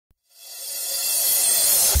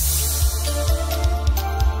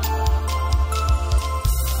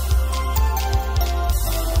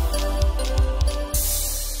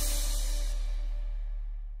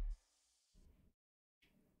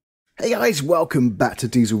Hey guys, welcome back to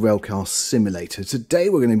Diesel Railcar Simulator. Today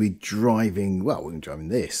we're going to be driving, well, we're driving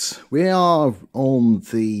this. We are on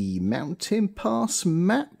the Mountain Pass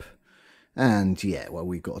map. And yeah, well,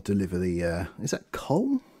 we've got to deliver the, is that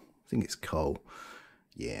coal? I think it's coal.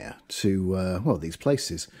 Yeah, to, well, these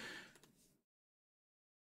places.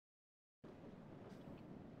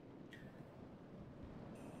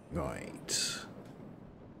 Right. So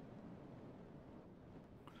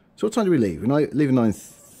what time do we leave? We leave at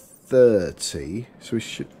 9:30, so we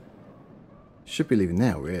should be leaving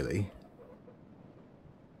now, really.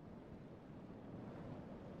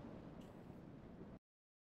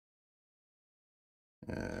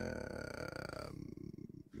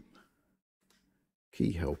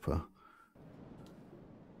 Key helper.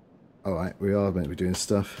 All right, we are meant to be doing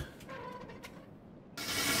stuff.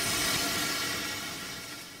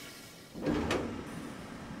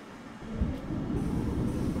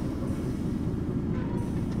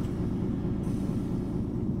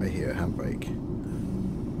 I hear a handbrake.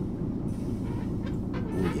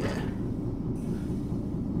 Oh yeah.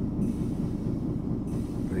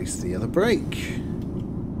 Release the other brake.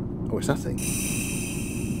 Oh, it's that thing.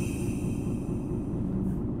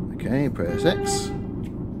 Okay, press X.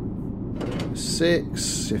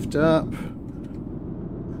 6, shift up.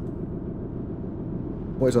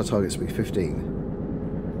 What is our target speed?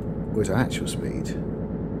 15. What is our actual speed?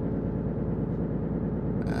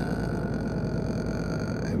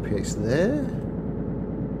 MPH there.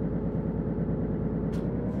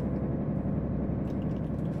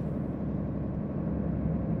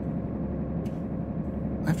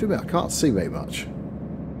 I have to admit, I can't see very much.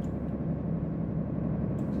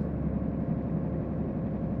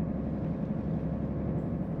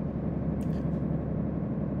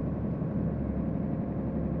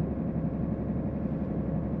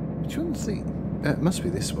 Which one's the... it must be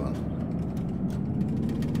this one.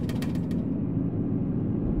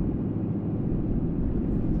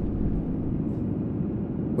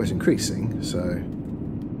 Well, it's increasing, so...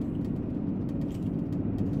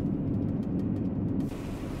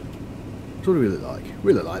 What do we look like?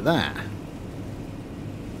 We look like that.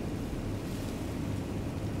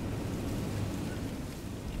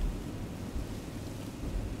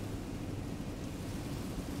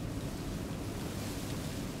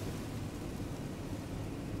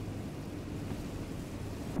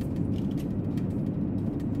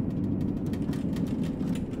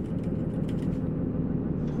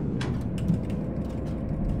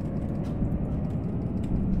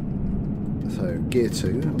 So, gear 2.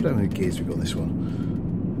 I don't know how many gears we've got on this one.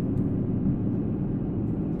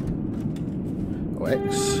 Oh,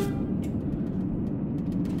 X.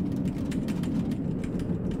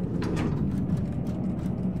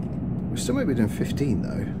 We still might be doing 15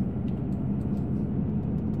 though.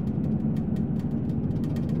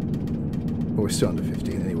 Well, we're still under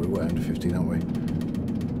 15 anyway. We're under 15, aren't we?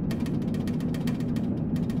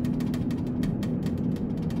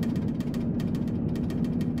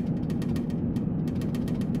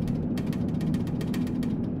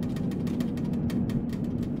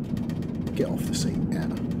 Get off the seat,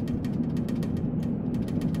 Anna.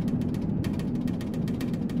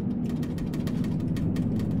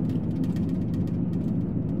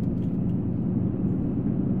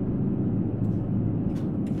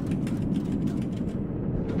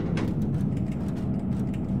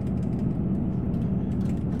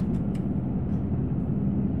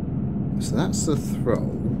 So that's the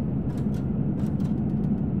throttle.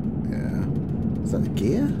 Yeah. Is that the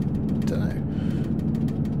gear? I don't know.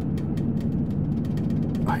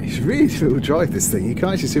 It's really difficult to drive this thing. You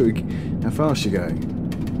can't actually see how fast you're going.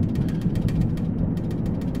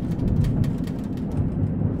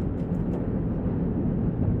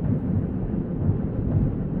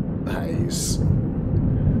 That is...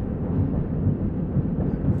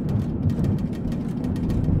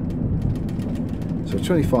 So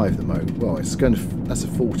 25 at the moment. Well, it's going to... That's a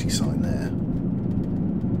 40 sign there.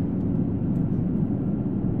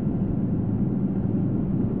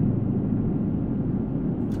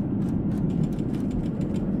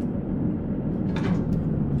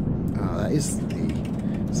 Is the...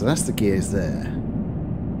 So that's the gears there.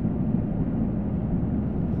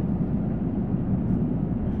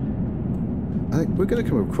 I think we're going to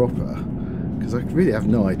come a cropper because I really have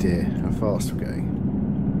no idea how fast we're going.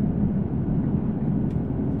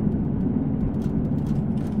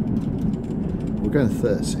 We're going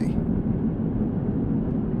 30.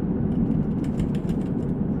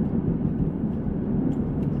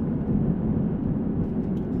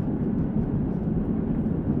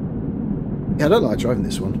 Yeah, I don't like driving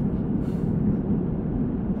this one.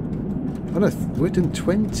 Oh no, we're doing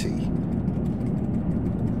 20.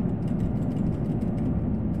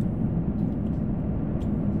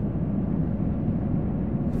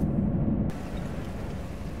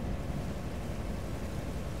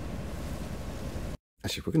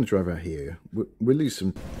 Actually, if we're going to drive out here, we'll lose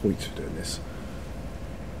some points for doing this.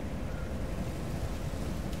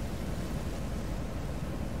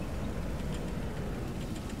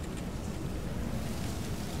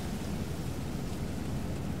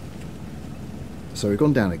 So we've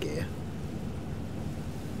gone down a gear.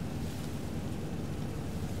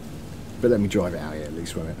 But let me drive it out here at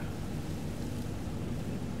least, won't it?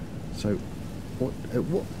 So,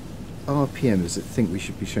 what RPM does it think we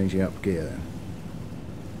should be changing up gear then?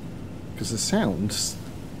 Because the sound,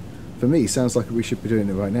 for me, sounds like we should be doing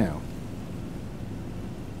it right now.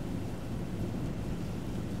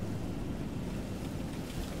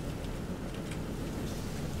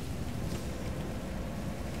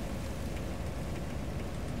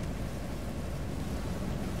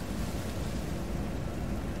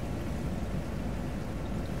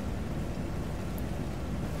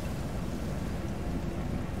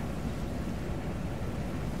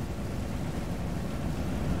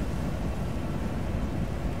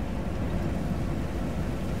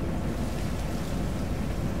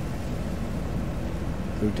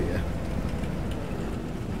 Oh dear.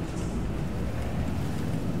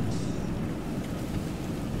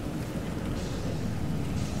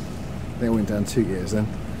 I think I went down 2 gears then.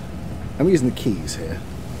 I'm using the keys here.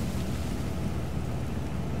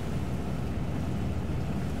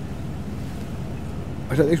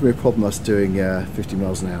 I don't think it's going to be a problem us doing 50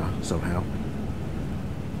 miles an hour somehow.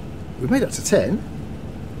 We've made up to 10.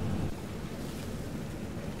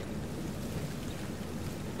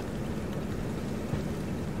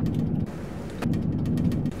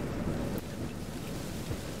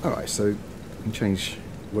 Alright, so we can change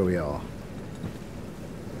where we are.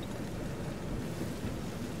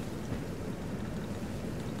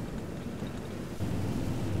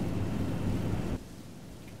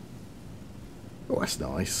 Oh, that's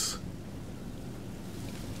nice.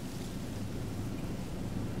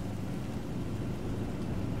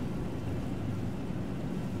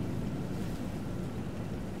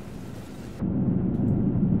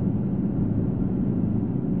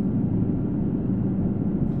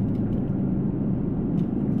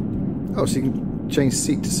 Oh, so you can change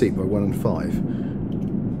seat to seat by 1 and 5.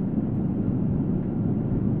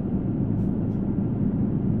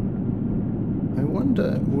 I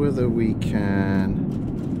wonder whether we can...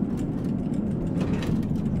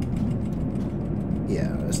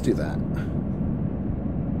 Yeah, let's do that.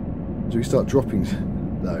 Do we start dropping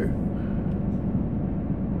though?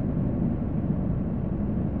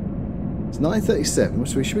 It's 9:37,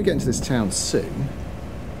 so we should be getting to this town soon.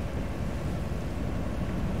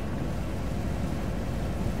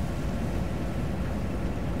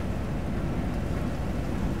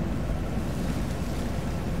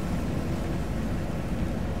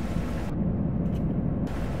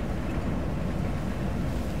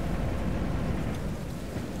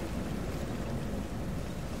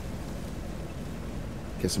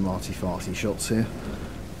 Get some arty-farty shots here.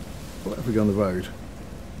 What have we got on the road?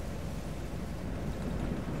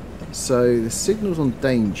 So the signal's on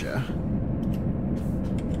danger.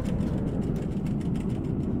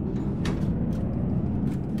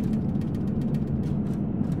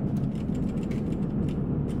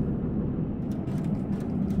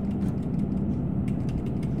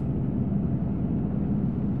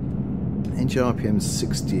 Engine RPM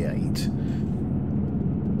 68.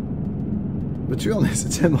 But to be honest,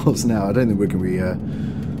 at 10 miles an hour, I don't think we're going to be...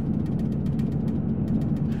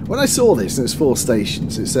 When I saw this, and it's 4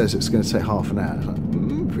 stations, it says it's going to take half an hour. I was like,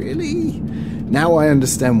 really? Now I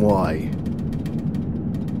understand why.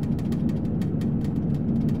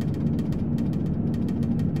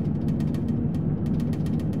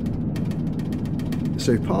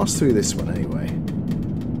 So we passed through this one anyway.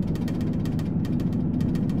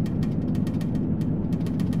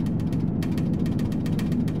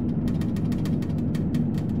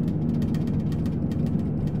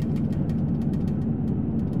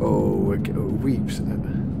 Weeps.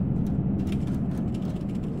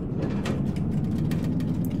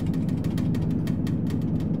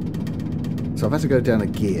 So I've had to go down a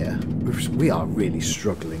gear. We are really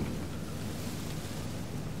struggling.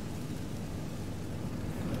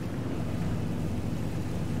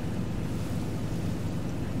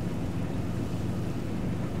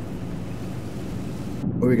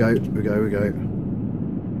 Here we go, we go, we go.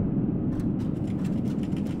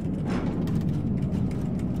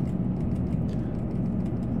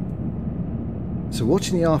 So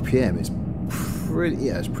watching the RPM is pretty,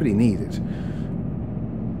 yeah, it's pretty needed.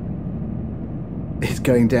 It's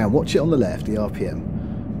going down. Watch it on the left, the RPM.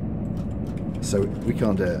 So we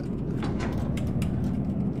can't do it.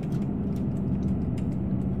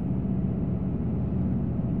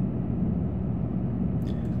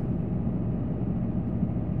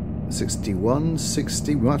 61,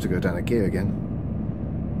 60. We might have to go down a gear again.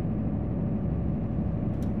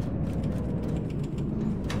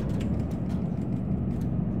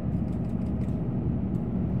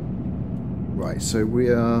 Right, so we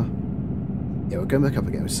are... Yeah, we're going back up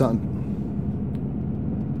again. We're starting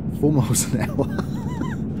 4 miles an hour.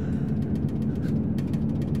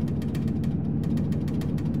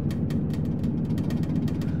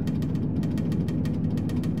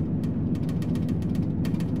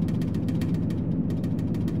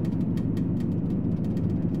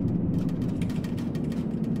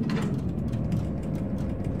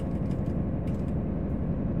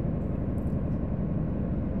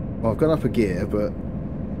 Well, I've gone up a gear, but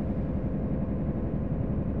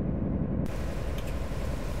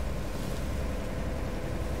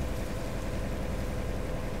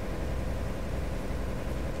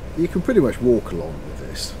you can pretty much walk along with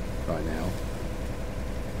this right now.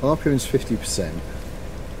 RPM is 50%.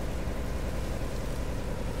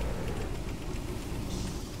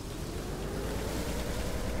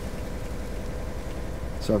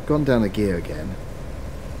 So I've gone down a gear again.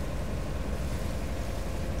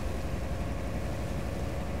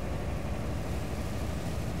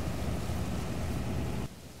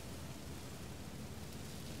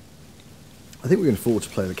 I think we can afford to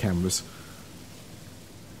play the cameras.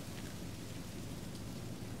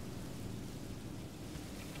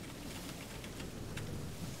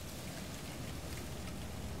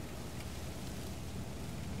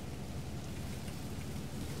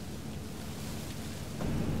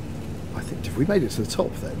 I think, have we made it to the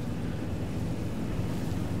top then?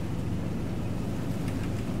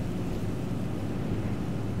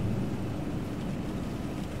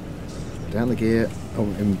 Down the gear, oh,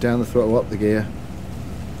 and down the throttle, up the gear.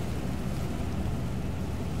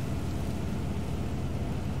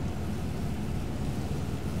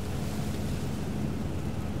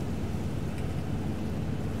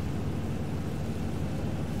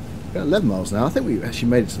 About 11 miles now. I think we actually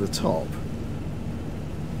made it to the top.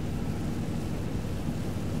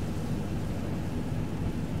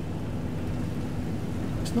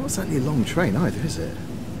 It's not exactly a long train either, is it?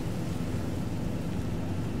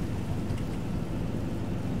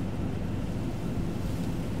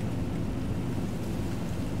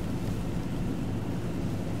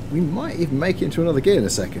 We might even make it into another gear in a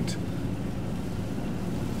second.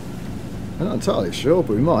 I'm not entirely sure,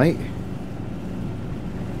 but we might.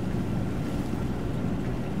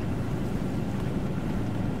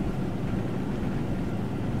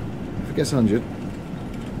 If it gets 100.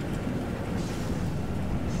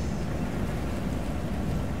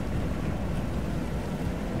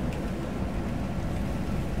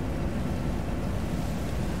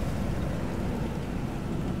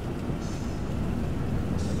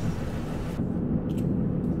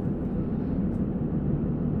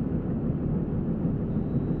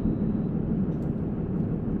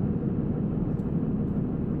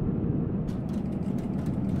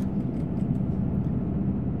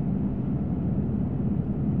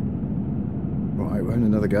 Right, we're having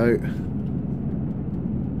another go.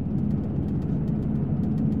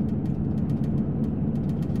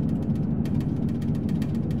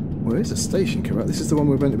 Well, there's a station coming up. This is the one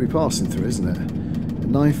we're meant to be passing through, isn't it? At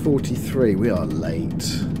 9:43, we are late.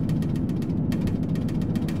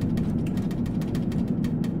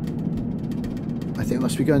 I think we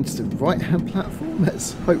must be going to the right-hand platform.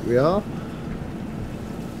 Let's hope we are.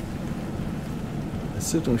 The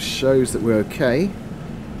signal shows that we're okay.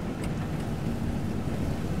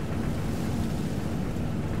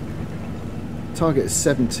 Target is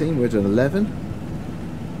 17, we're doing 11.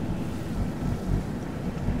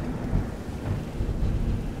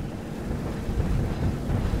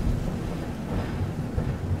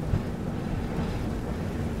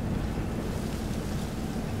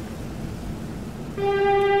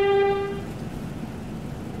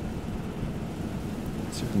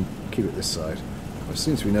 Let's see if we can keep it this side. There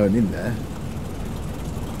seems to be no one in there.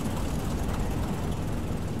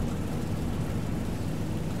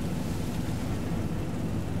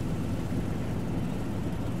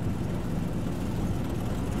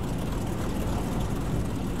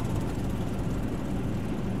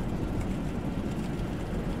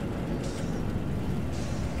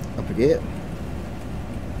 Up a gear.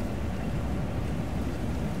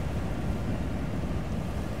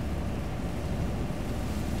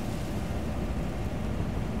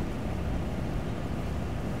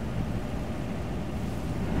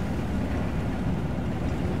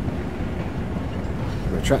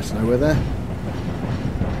 The tracks nowhere there.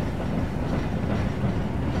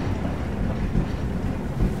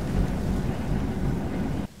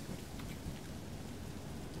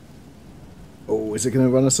 is it going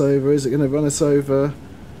to run us over? Is it going to run us over?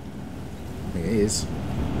 I think it is.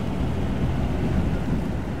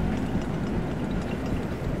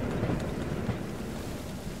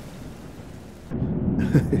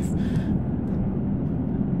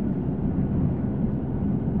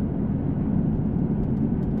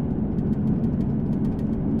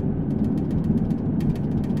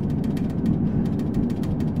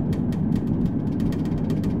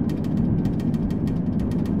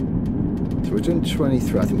 So we're doing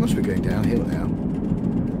 23. I think we must be going downhill now.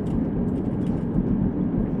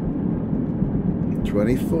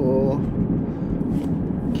 24.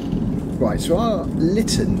 Right, so our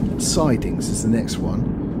Lytton sidings is the next one.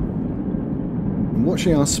 I'm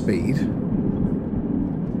watching our speed.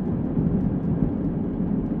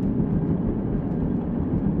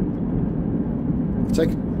 I've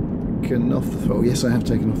taken off the throttle. Yes, I have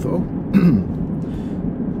taken off the throttle.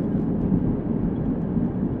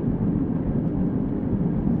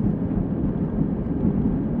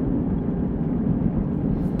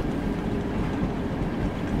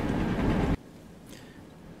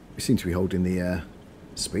 We seem to be holding the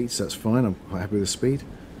speed, so that's fine. I'm quite happy with the speed.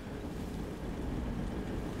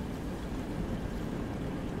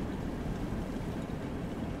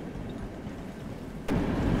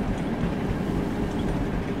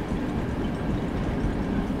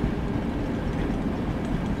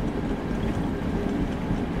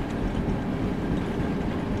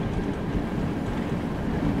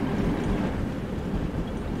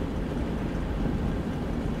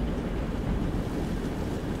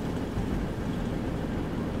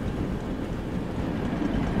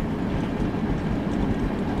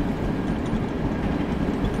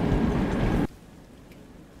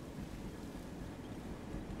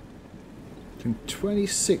 Doing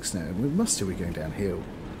 26 now. We must still be going downhill.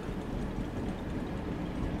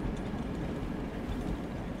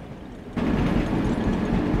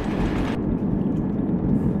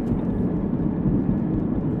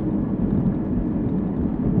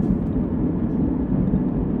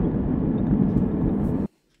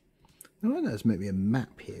 I know there's maybe a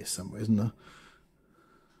map here somewhere, isn't there?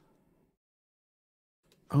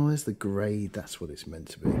 Oh, there's the grade. That's what it's meant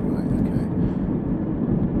to be. Right, okay.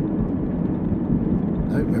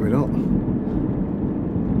 No, maybe not.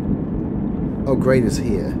 Oh, grade is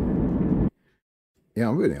here. Yeah,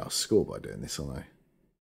 I'm ruining our score by doing this, aren't I?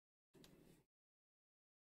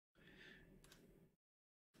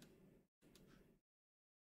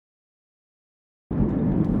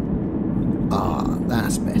 Ah,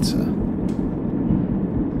 that's better.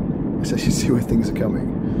 Let's actually see where things are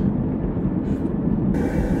coming.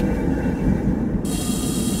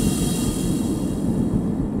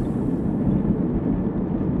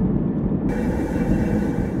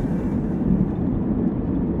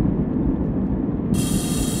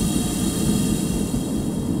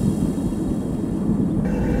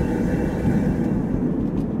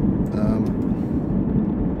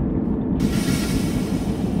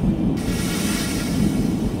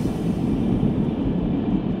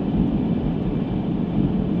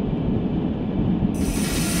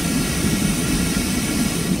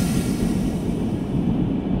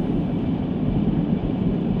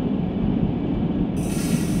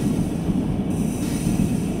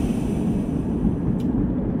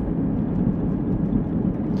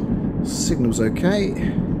 Signal's okay.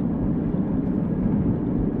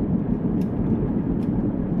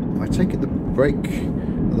 I take it the brake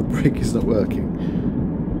is not working.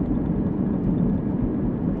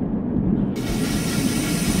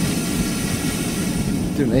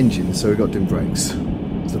 Different engine, so we've got different brakes. So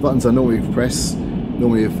the buttons I normally press,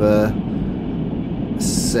 normally if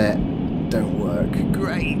set, don't work.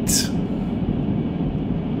 Great.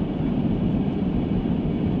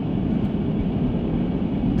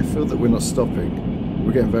 I feel that we're not stopping.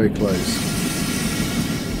 We're getting very close.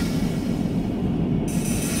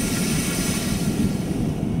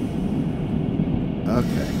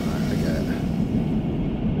 Okay, right, I get it.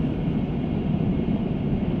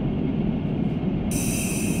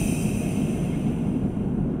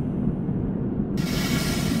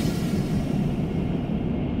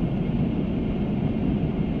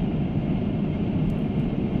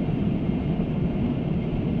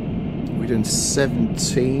 We're doing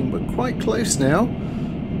 17. We're quite close now.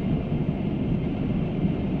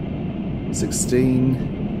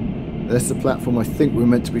 16. That's the platform I think we're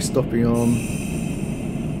meant to be stopping on.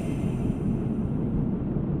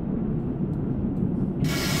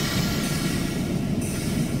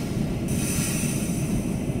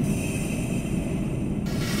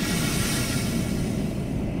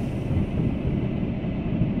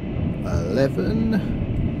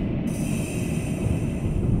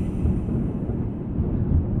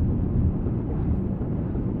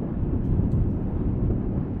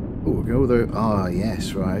 Oh, go there. Ah,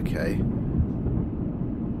 yes, right, okay.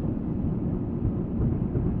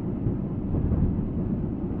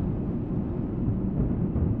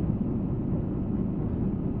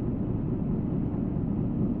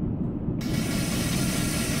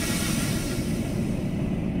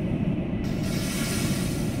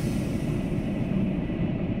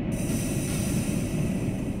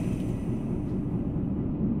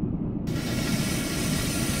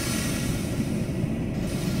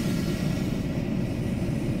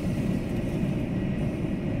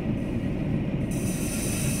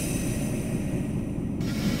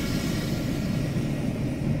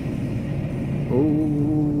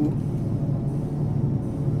 Oh.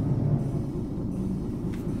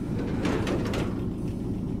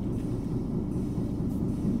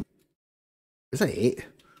 Is that it? I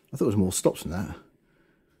thought there was more stops than that.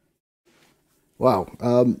 Wow.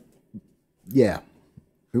 Yeah.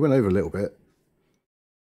 We went over a little bit.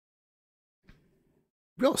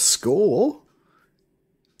 We got a score.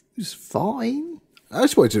 It was fine. I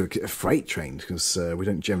just wanted to do a freight train because we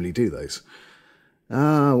don't generally do those.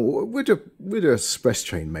 We'll do a express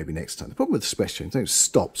train maybe next time. The problem with the express trains, don't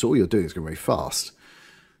stop, so all you're doing is going very fast.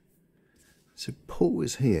 So Paul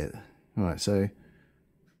is here. Alright, so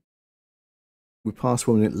we passed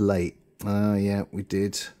 1 minute late. Yeah, we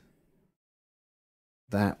did.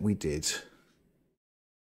 That we did.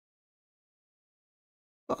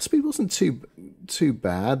 But speed wasn't too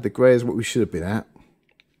bad. The grey is what we should have been at.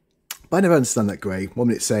 But I never understand that grey. 1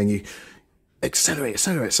 minute saying you accelerate,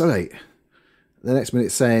 accelerate, accelerate. The next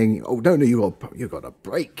minute saying, "Oh no, you got a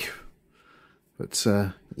brake." But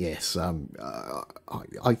yes,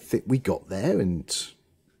 I think we got there and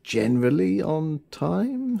generally on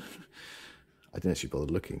time. I didn't actually bother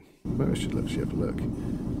looking. Maybe I should actually have a look.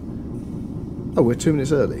 Oh, we're 2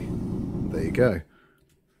 minutes early. There you go.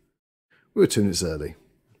 We were 2 minutes early.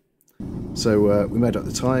 So we made up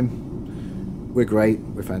the time. We're great.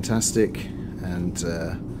 We're fantastic, and.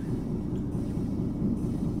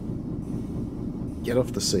 Get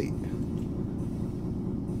off the seat.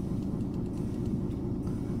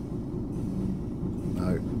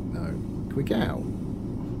 No, no. Can we get out?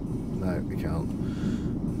 No, we can't.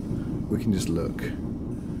 We can just look.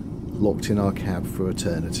 Locked in our cab for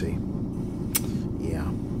eternity. Yeah.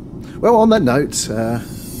 Well, on that note,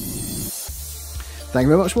 thank you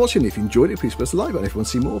very much for watching. If you enjoyed it, please press the like button. If you want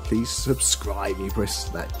to see more, please subscribe. You press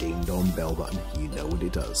that ding-dong bell button. You know what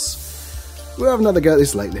it does. We'll have another go at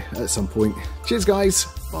this later at some point. Cheers, guys.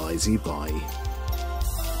 Bye-zy-bye.